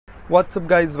What's up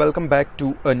guys, welcome back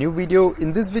to a new video.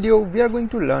 In this video we are going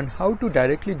to learn how to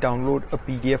directly download a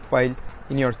PDF file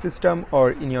in your system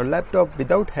or in your laptop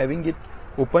without having it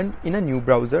open in a new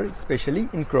browser, especially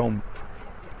in Chrome.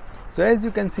 So as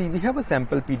you can see, we have a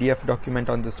sample PDF document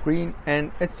on the screen,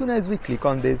 and as soon as we click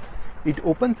on this, it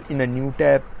opens in a new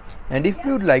tab. And if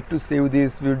you would like to save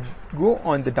this, we would go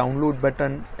on the download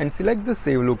button and select the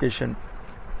save location.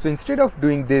 So instead of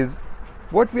doing this,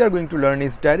 what we are going to learn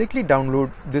is directly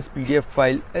download this PDF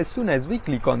file as soon as we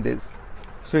click on this.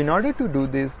 So in order to do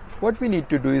this, what we need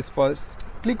to do is first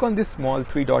click on this small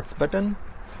three dots button,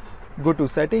 go to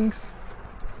settings,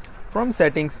 from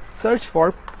settings search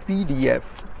for PDF.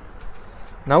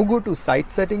 Now go to site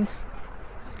settings,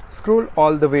 scroll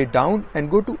all the way down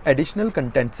and go to additional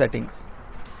content settings.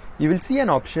 You will see an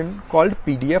option called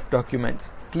PDF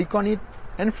documents. Click on it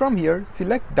and from here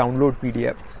select download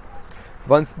PDFs.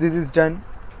 Once this is done,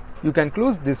 you can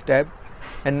close this tab,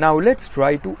 and now let's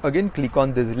try to again click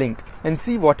on this link and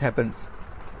see what happens.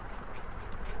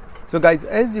 So guys,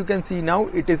 as you can see, now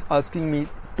it is asking me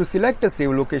to select a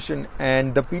save location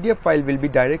and the PDF file will be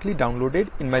directly downloaded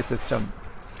in my system.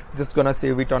 Just gonna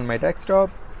save it on my desktop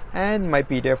and my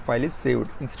PDF file is saved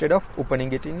instead of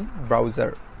opening it in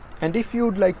browser. And if you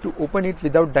would like to open it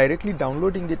without directly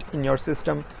downloading it in your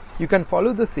system, you can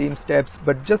follow the same steps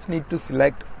but just need to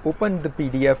select open the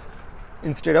PDF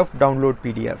instead of download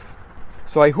PDF.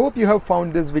 So I hope you have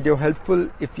found this video helpful.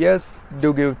 If yes,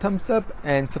 do give a thumbs up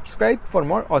and subscribe for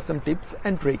more awesome tips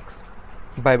and tricks.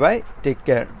 Bye bye, take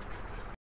care.